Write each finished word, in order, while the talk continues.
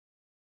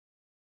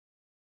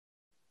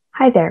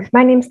Hi there,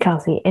 my name's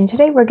Kelsey, and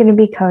today we're going to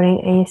be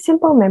coding a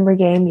simple memory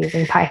game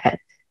using Python.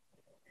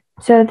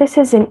 So this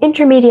is an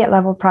intermediate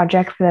level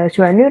project for those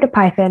who are new to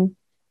Python,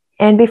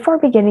 and before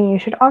beginning, you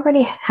should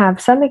already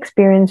have some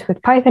experience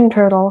with Python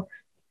Turtle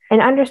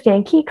and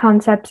understand key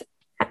concepts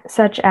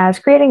such as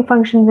creating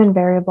functions and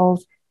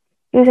variables,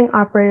 using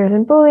operators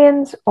and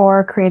booleans,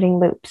 or creating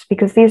loops,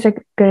 because these are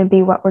going to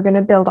be what we're going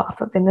to build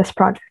off of in this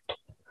project.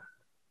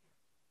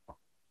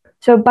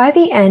 So by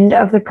the end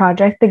of the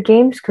project, the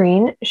game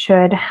screen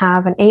should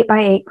have an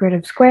 8x8 grid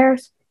of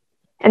squares,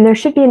 and there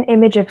should be an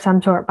image of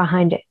some sort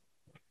behind it.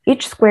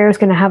 Each square is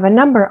going to have a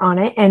number on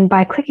it, and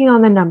by clicking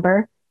on the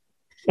number,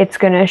 it's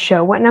going to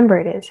show what number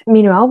it is.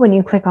 Meanwhile, when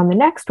you click on the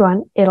next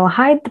one, it'll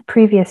hide the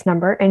previous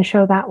number and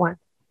show that one.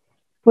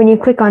 When you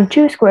click on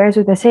two squares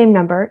with the same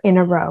number in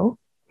a row,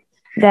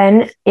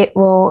 then it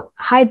will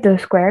hide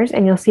those squares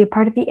and you'll see a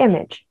part of the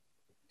image.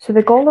 So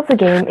the goal of the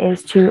game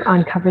is to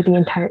uncover the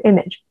entire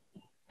image.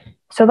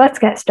 So let's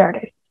get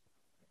started.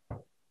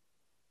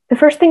 The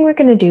first thing we're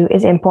going to do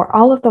is import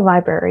all of the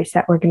libraries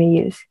that we're going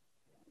to use.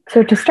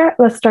 So to start,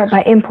 let's start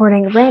by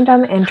importing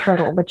random and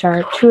turtle, which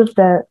are two of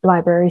the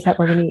libraries that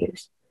we're going to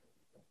use.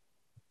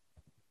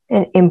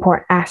 And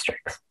import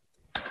asterisk.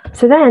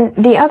 So then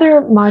the other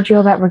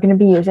module that we're going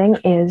to be using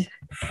is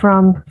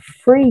from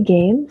free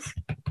games,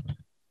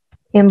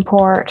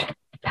 import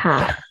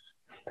path.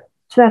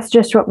 So that's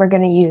just what we're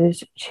going to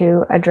use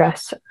to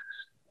address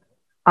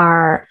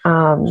our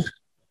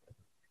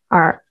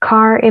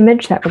car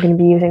image that we're going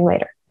to be using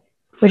later,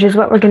 which is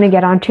what we're going to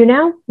get onto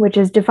now, which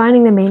is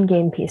defining the main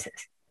game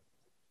pieces.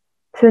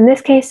 So in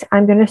this case,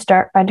 I'm going to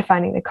start by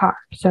defining the car.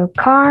 So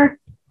car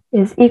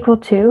is equal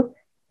to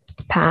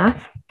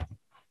path.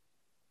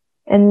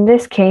 In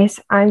this case,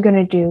 I'm going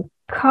to do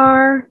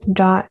car.gif.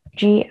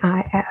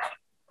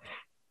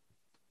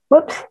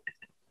 Whoops,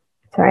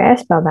 sorry, I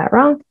spelled that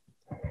wrong.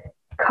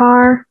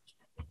 Car.gif.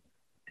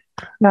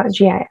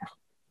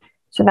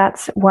 So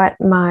that's what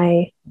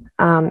my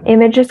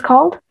image is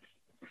called.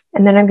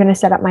 And then I'm going to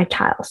set up my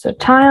tiles. So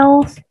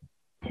tiles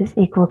is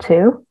equal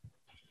to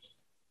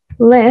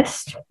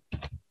list.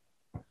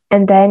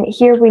 And then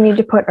here we need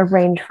to put a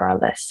range for our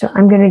list. So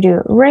I'm going to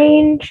do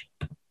range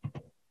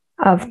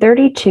of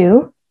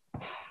 32.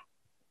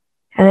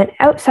 And then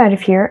outside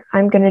of here,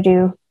 I'm going to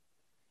do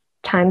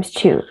times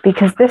 2,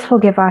 because this will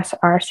give us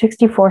our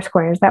 64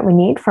 squares that we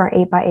need for our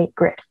 8x8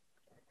 grid.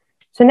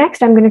 So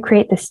next I'm going to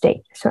create the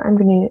state. So I'm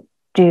going to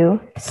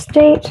do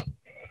state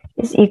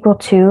is equal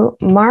to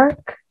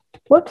mark,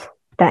 whoops,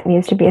 that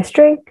needs to be a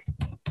string,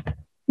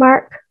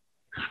 mark,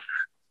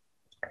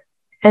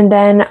 and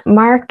then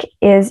mark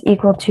is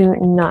equal to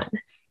none.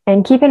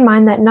 And keep in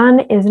mind that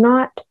none is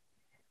not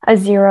a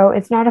 0,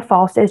 it's not a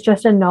false, it's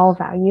just a null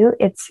value.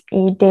 It's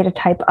a data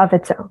type of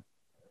its own.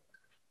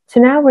 So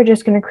now we're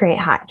just going to create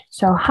hide.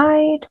 So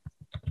hide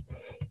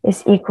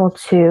is equal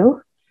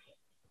to,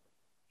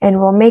 and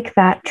we'll make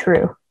that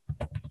true.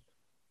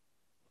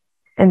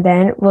 And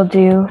then we'll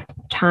do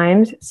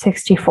times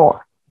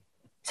 64.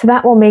 So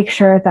that will make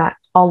sure that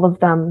all of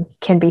them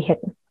can be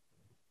hidden.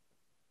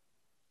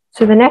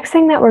 So the next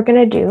thing that we're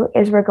going to do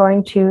is we're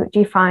going to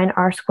define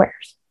our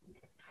squares.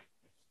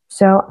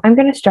 So I'm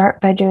going to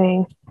start by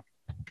doing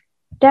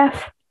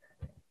def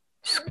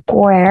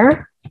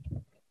square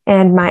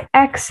and my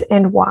X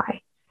and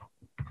Y.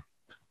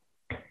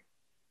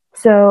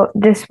 So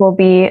this will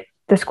be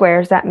the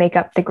squares that make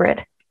up the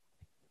grid.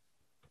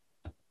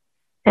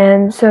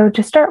 And so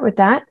to start with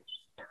that,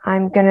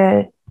 I'm going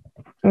to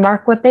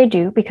mark what they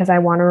do because I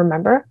want to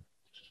remember.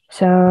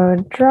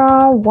 So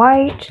draw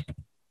white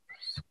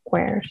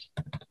squares.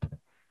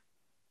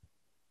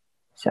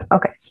 So,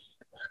 okay.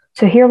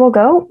 So here we'll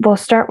go. We'll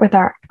start with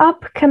our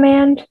up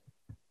command.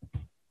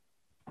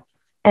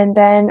 And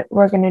then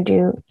we're going to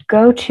do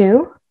go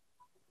to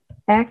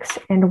X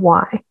and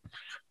Y.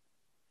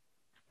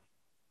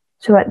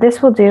 So what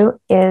this will do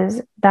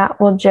is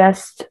that will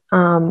just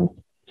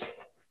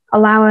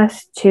allow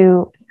us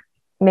to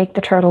make the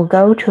turtle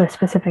go to a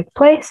specific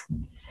place.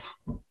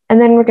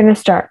 And then we're going to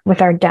start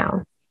with our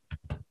down.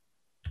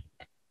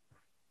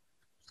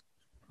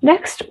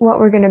 Next, what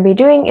we're going to be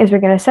doing is we're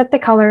going to set the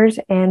colors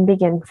and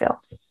begin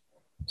fill.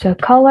 So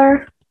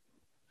color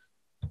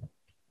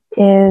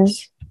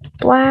is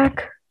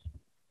black,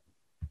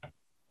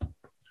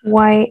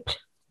 white,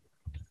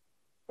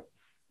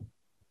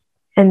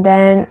 and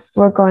then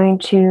we're going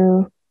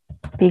to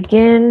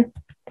begin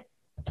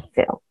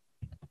fill.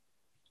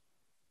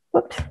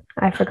 Whoops,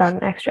 I forgot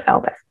an extra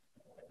L there,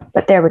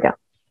 but there we go.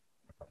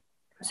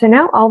 So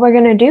now all we're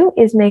going to do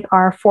is make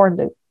our for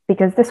loop,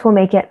 because this will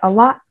make it a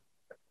lot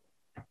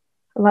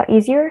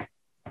easier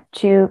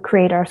to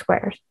create our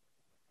squares.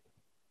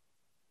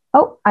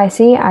 Oh, I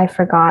see, I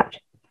forgot.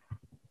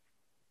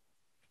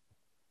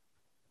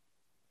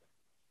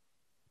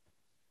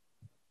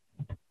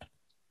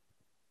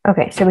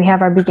 Okay, so we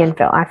have our begin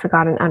fill. I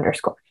forgot an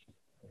underscore.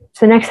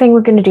 So next thing we're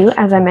going to do,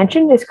 as I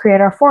mentioned, is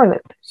create our for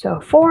loop. So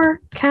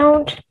for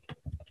count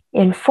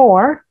in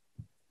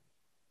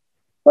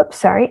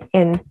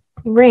in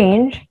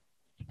range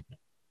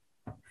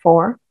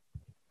 4,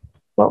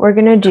 what we're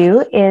going to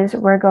do is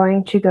we're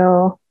going to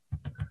go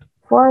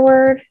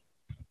forward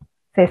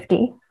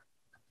 50.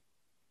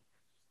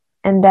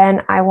 And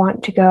then I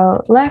want to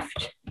go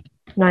left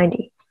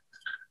 90.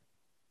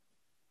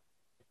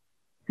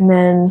 And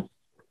then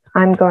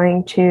I'm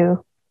going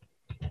to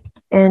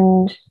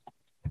end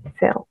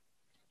fill.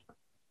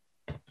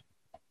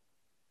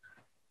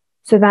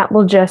 So that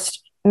will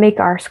just make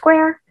our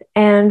square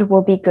and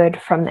we'll be good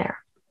from there.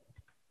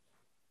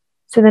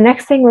 So the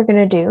next thing we're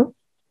going to do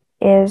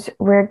is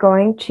we're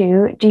going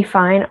to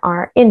define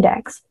our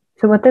index.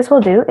 So what this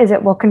will do is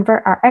it will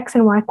convert our X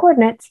and Y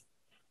coordinates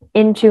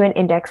into an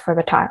index for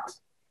the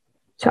tiles.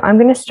 So I'm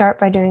going to start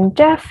by doing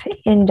def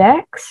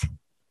index,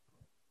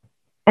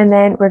 and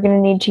then we're going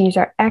to need to use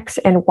our X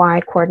and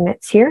Y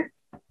coordinates here.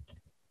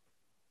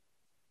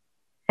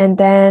 And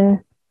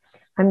then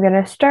I'm going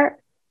to start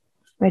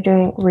by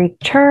doing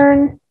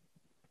return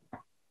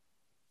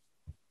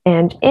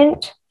and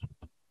int.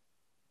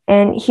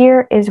 And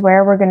here is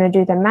where we're going to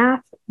do the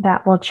math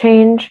that will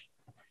change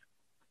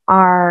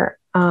our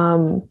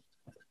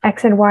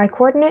X and Y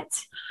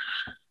coordinates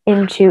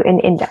into an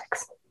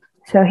index.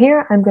 So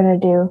here I'm going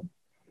to do,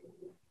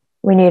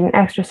 we need an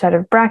extra set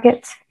of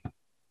brackets.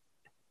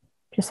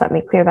 Just let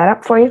me clear that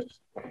up for you.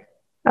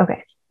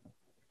 Okay.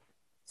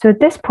 So at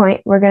this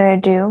point, we're going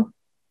to do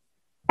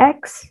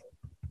X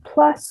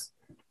plus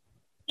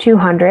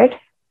 200,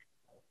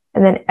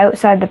 and then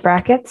outside the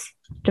brackets,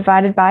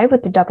 divided by,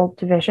 with the double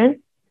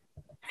division,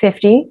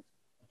 50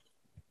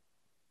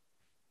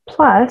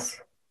 plus,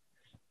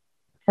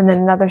 and then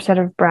another set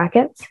of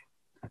brackets,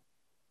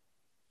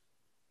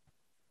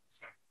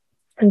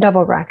 and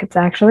double brackets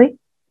actually.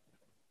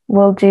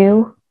 We'll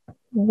do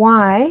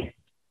Y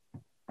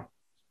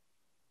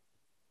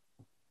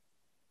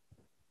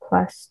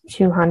plus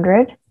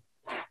 200.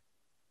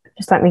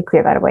 Just let me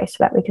clear that away so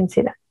that we can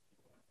see that.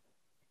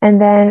 And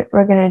then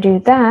we're going to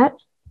do that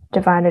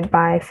divided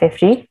by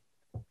 50.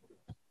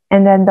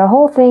 And then the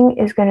whole thing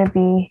is going to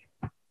be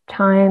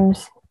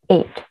times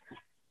 8.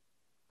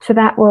 So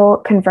that will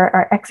convert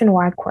our X and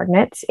Y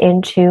coordinates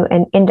into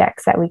an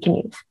index that we can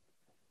use.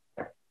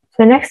 So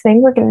the next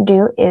thing we're going to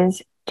do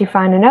is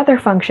define another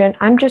function.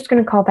 I'm just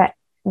going to call that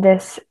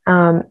this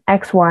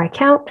XY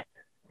count,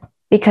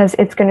 because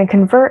it's going to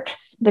convert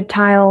the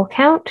tile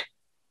count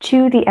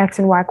to the X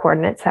and Y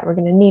coordinates that we're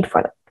going to need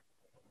for them.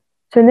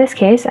 So in this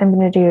case, I'm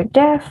going to do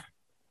def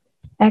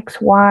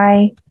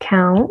XY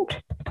count.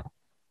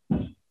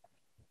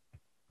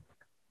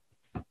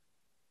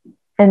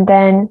 And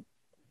then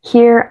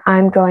here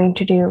I'm going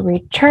to do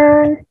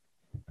return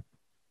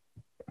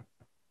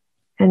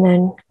and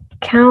then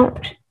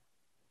count.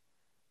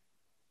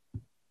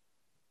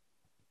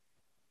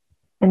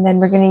 And then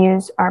we're going to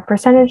use our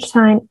percentage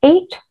sign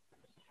 8.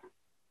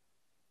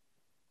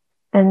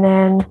 And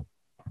then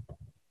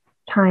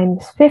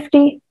times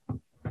 50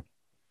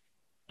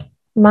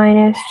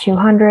 minus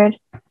 200.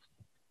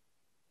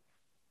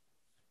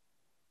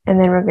 And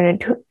then we're going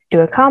to do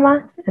a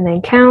comma and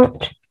then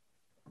count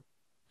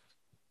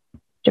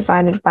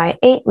divided by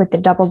 8 with the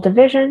double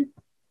division.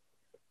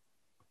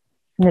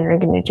 And then we're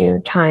going to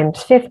do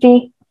times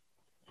 50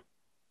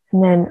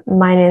 and then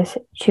minus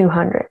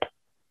 200.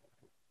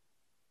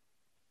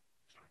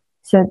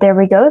 So there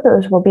we go.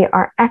 Those will be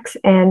our X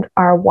and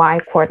our Y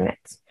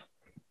coordinates.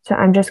 So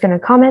I'm just going to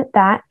comment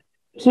that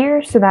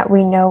here so that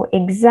we know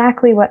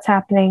exactly what's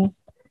happening,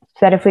 so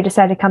that if we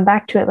decide to come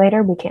back to it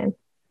later, we can.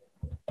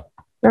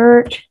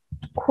 Convert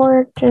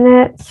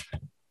coordinates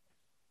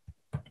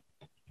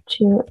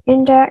to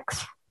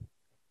index.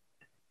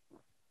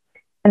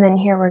 And then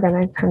here we're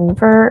going to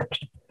convert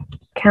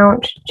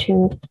count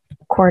to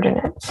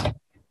coordinates.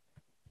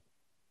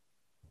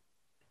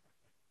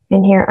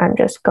 And here I'm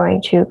just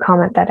going to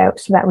comment that out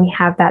so that we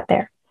have that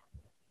there.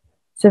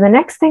 So the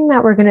next thing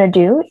that we're going to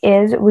do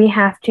is we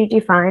have to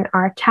define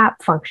our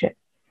tap function.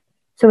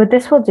 So what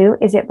this will do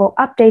is it will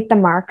update the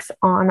marks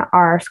on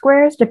our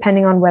squares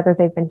depending on whether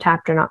they've been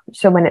tapped or not.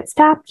 So when it's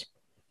tapped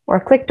or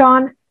clicked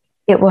on,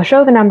 it will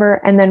show the number,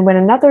 and then when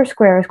another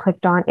square is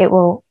clicked on, it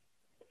will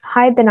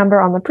hide the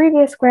number on the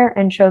previous square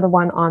and show the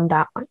one on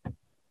that one.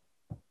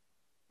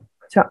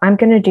 So I'm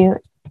going to do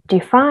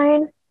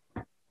define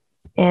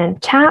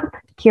and tap.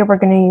 Here we're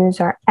going to use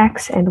our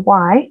X and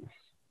Y.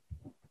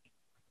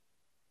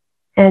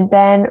 And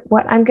then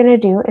what I'm going to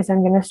do is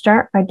I'm going to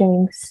start by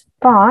doing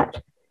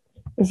spot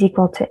is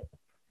equal to,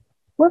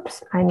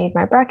 whoops, I need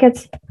my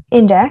brackets,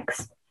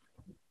 index,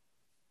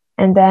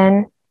 and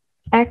then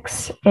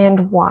X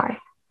and Y.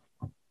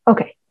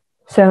 Okay,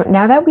 so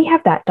now that we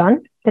have that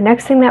done, the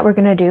next thing that we're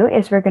going to do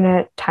is we're going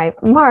to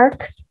type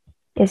mark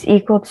is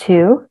equal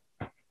to,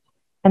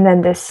 and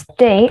then the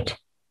state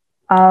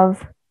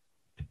of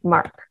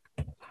mark.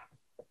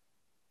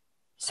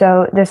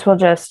 So this will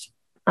just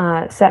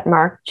set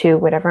mark to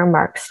whatever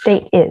mark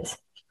state is.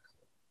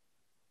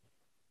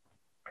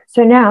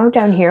 So now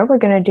down here, we're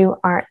going to do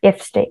our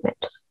if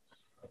statement.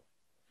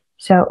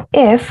 So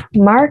if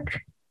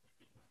mark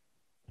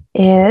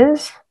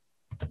is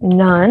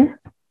none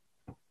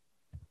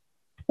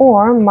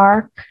or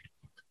mark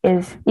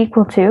is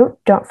equal to,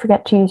 don't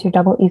forget to use your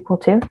double equal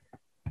to,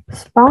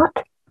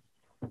 spot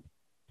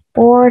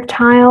or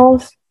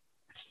tiles,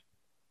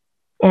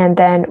 and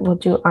then we'll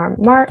do our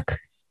mark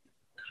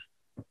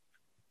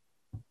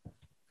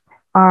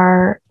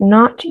are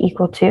not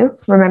equal to.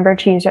 Remember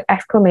to use your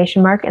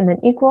exclamation mark and then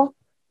equal.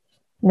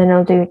 And then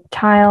I'll do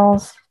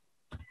tiles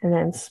and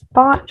then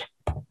spot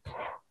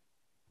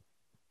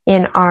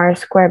in our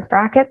square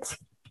brackets.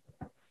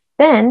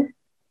 Then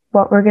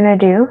what we're going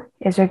to do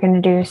is we're going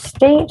to do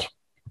state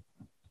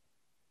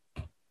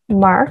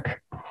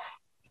mark,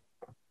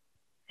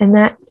 and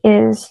that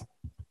is,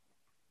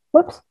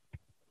 whoops,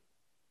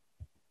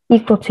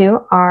 equal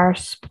to our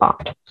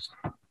spot.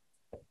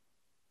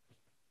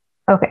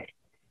 Okay,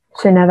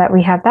 so now that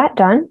we have that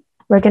done,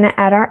 we're going to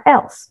add our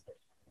else.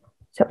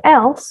 So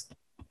else,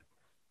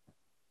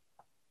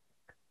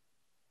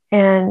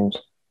 and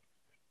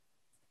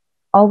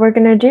all we're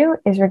going to do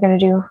is we're going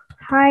to do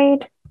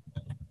hide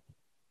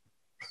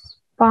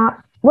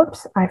spot,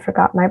 whoops, I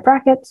forgot my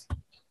brackets,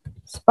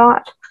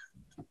 spot,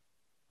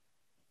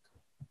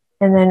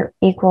 and then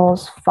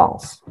equals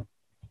false.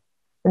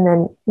 And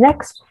then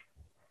next,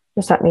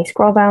 just let me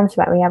scroll down so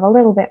that we have a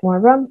little bit more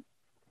room.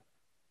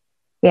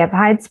 We have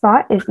hide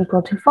spot is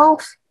equal to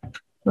false.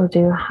 We'll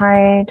do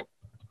hide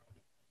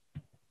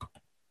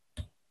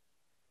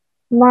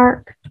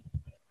mark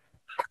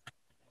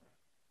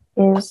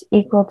is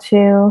equal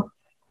to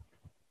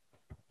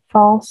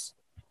false.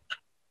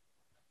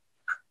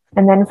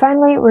 And then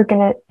finally, we're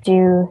going to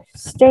do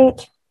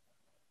state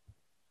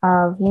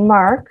of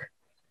mark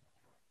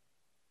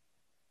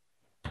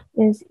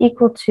is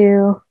equal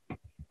to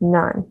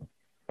none.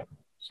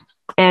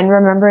 And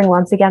remembering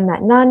once again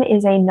that none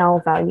is a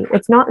null value.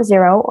 It's not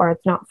 0 or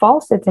it's not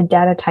false. It's a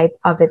data type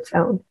of its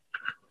own.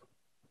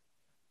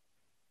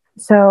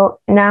 So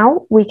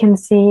now we can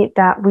see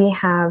that we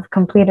have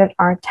completed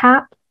our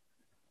tap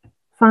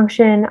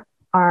function,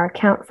 our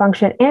count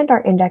function, and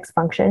our index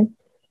function.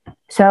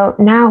 So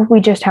now we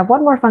just have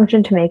one more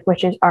function to make,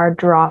 which is our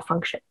draw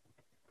function.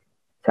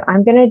 So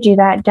I'm going to do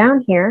that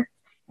down here.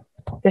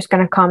 Just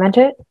going to comment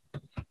it.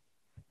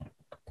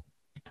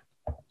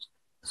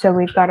 So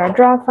we've got our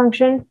draw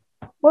function.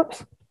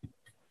 Whoops.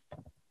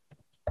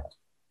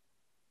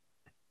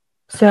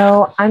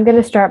 So I'm going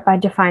to start by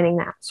defining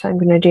that. So I'm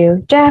going to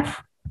do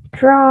def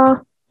draw,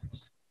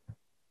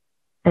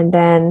 and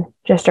then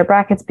just our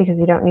brackets because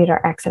we don't need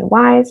our x and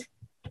y's.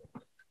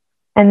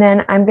 And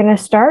then I'm going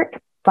to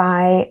start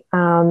by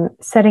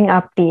setting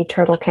up the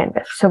turtle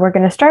canvas. So we're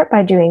going to start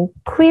by doing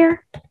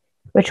clear,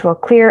 which will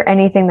clear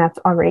anything that's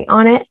already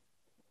on it.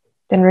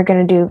 Then we're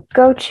going to do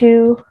go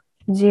to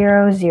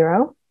 0,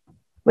 0,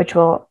 which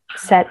will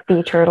set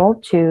the turtle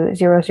to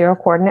 0, 0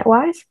 coordinate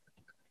wise.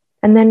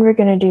 And then we're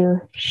going to do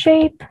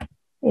shape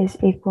is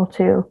equal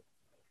to,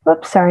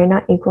 whoops, sorry,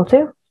 not equal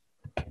to,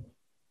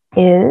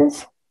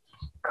 is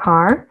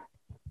car.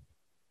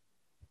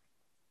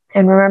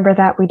 And remember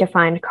that we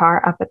defined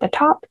car up at the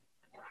top.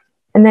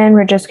 And then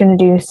we're just going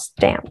to do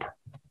stamp.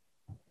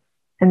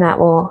 And that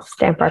will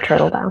stamp our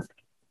turtle down.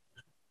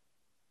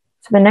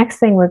 So the next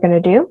thing we're going to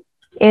do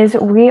is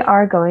we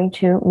are going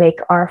to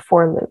make our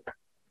for loop.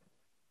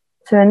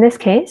 So in this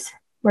case,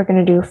 we're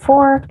going to do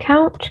for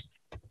count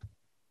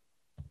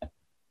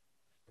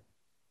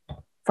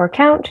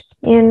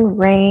in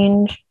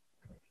range.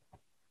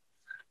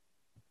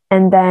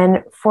 And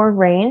then for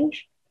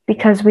range,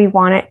 because we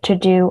want it to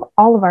do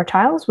all of our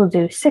tiles, we'll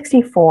do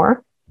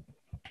 64.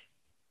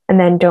 And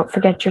then don't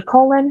forget your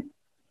colon.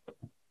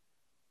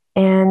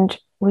 And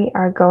we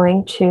are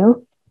going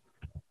to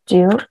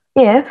do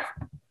if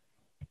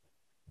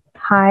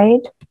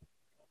hide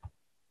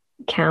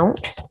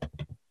count.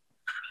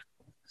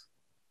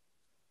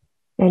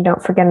 And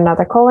don't forget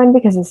another colon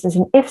because this is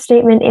an if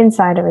statement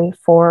inside of a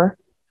for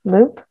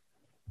loop.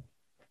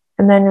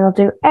 And then we'll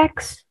do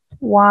x,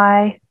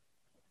 y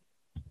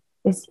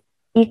is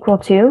equal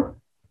to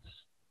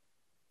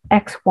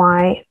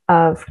xy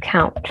of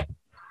count.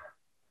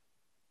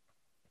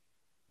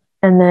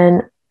 And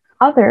then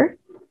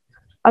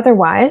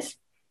otherwise,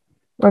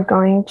 we're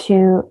going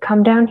to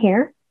come down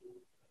here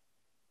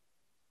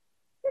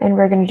and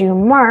we're going to do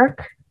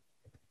mark.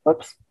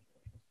 Whoops,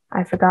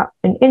 I forgot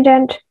an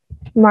indent.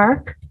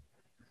 Mark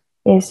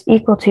is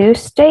equal to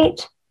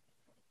state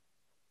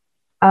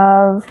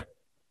of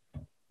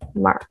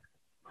mark.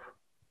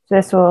 So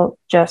this will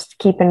just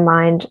keep in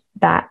mind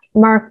that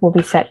mark will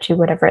be set to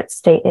whatever its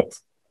state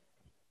is.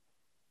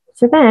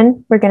 So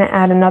then we're going to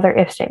add another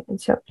if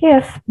statement. So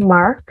if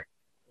mark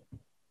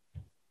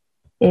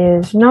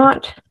is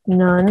not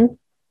none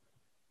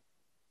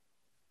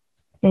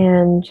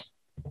and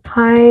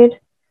hide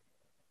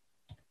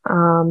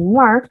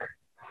mark,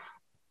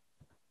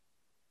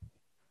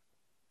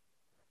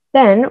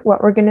 then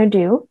what we're going to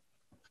do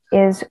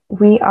is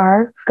we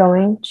are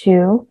going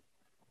to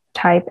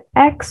type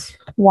x,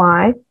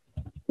 y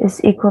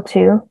is equal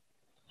to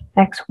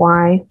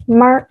xy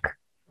mark.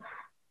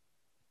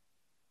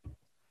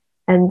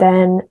 And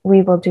then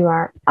we will do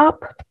our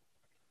up,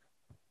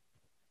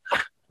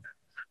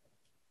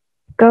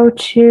 go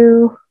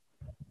to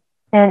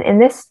And in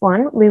this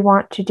one, we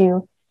want to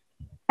do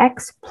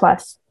x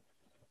plus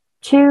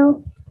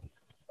 2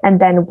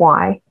 and then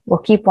y. We'll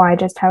keep y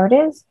just how it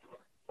is.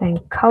 Then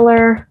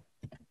color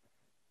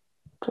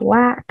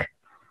black.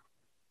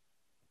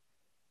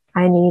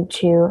 I need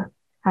to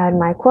add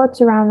my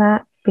quotes around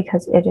that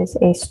because it is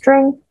a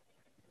string.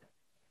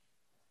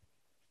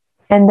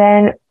 And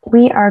then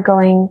we are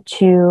going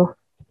to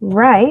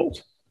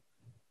write,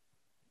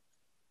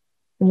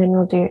 and then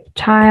we'll do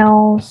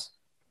tiles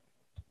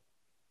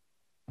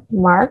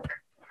mark.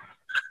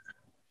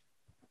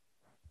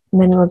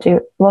 And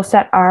then we'll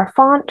set our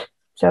font.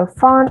 So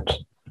font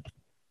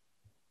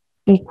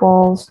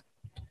equals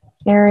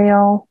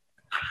Arial.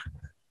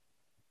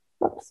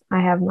 Oops,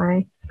 I have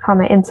my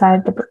comma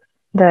inside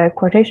the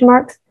quotation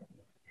marks.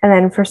 And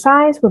then for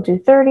size, we'll do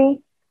 30.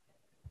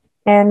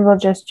 And we'll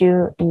just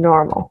do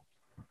normal.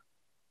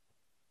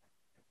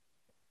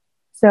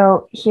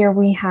 So here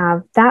we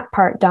have that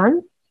part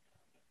done.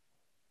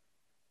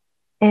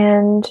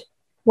 And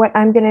what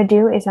I'm going to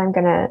do is I'm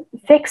going to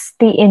fix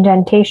the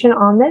indentation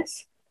on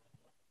this.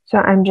 So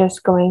I'm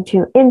just going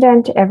to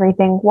indent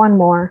everything one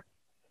more.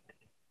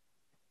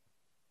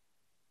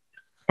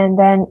 And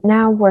then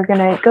now we're going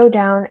to go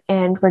down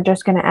and we're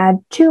just going to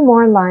add 2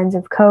 more lines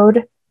of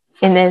code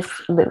in this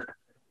loop.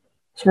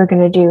 So we're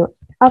going to do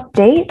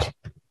update,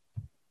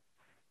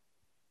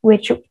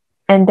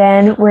 and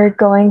then we're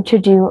going to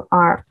do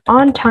our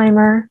on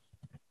timer,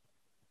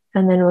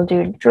 and then we'll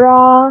do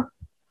draw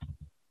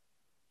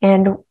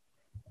and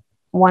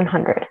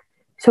 100.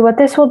 So what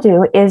this will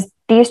do is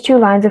these 2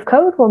 lines of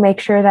code will make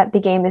sure that the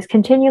game is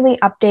continually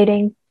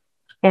updating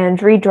and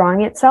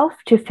redrawing itself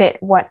to fit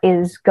what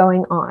is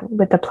going on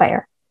with the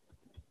player.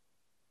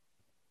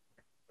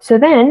 So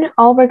then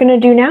all we're going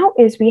to do now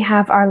is we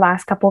have our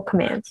last couple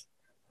commands.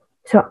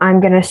 So I'm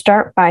going to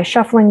start by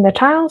shuffling the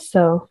tiles.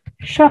 So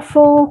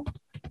shuffle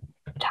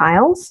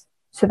tiles.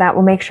 So that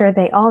will make sure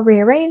they all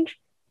rearrange.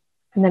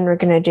 And then we're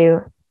going to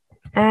do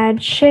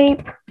add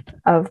shape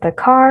of the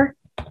car.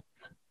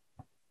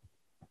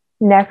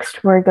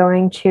 Next, we're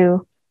going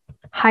to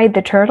hide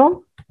the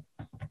turtle.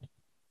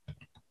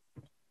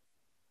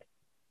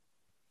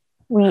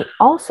 We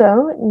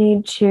also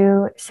need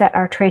to set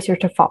our tracer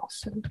to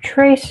false. So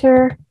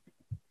tracer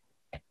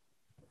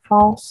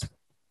false.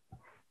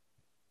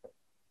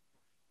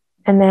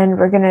 And then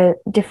we're going to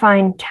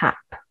define tap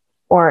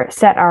or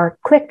set our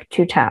click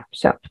to tap.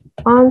 So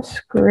on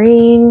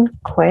screen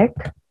click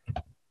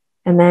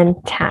and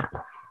then tap.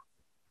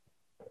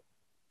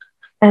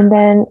 And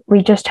then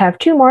we just have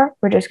 2 more.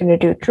 We're just going to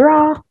do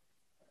draw,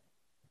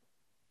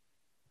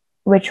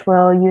 which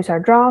will use our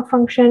draw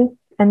function,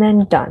 and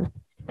then done.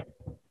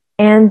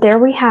 And there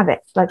we have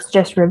it. Let's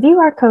just review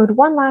our code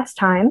one last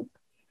time,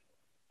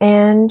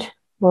 and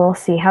we'll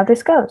see how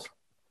this goes.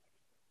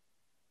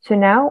 So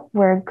now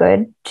we're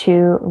good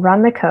to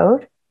run the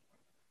code.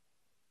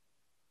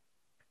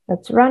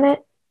 Let's run it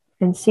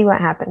and see what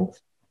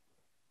happens.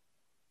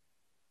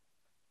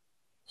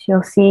 So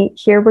you'll see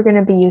here we're going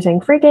to be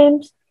using free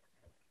games.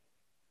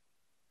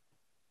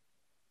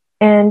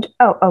 And,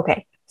 oh,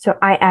 okay, so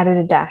I added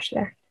a dash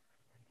there.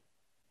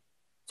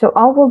 So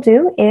all we'll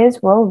do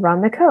is we'll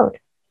run the code.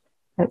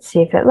 Let's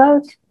see if it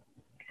loads.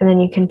 And then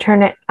you can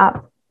turn it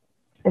up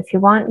if you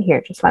want.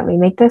 Here, just let me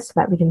make this so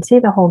that we can see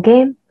the whole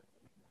game.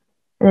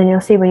 And then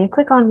you'll see when you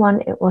click on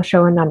one, it will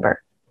show a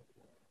number.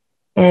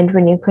 And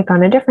when you click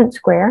on a different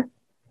square,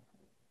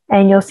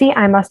 and you'll see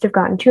I must have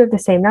gotten 2 of the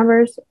same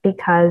numbers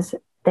because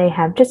they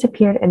have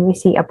disappeared and we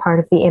see a part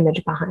of the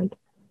image behind.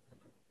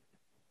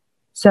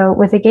 So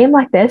with a game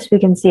like this, we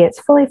can see it's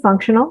fully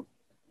functional.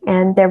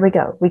 And there we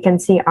go. We can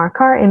see our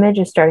car image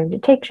is starting to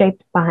take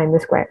shape behind the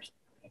squares.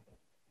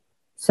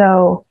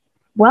 So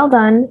well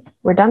done.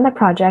 We're done the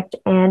project.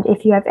 And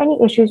if you have any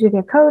issues with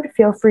your code,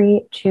 feel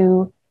free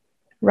to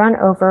run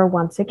over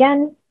once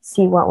again,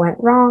 see what went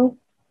wrong.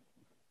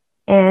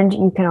 And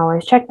you can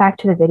always check back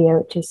to the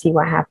video to see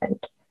what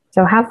happened.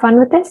 So have fun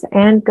with this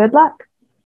and good luck.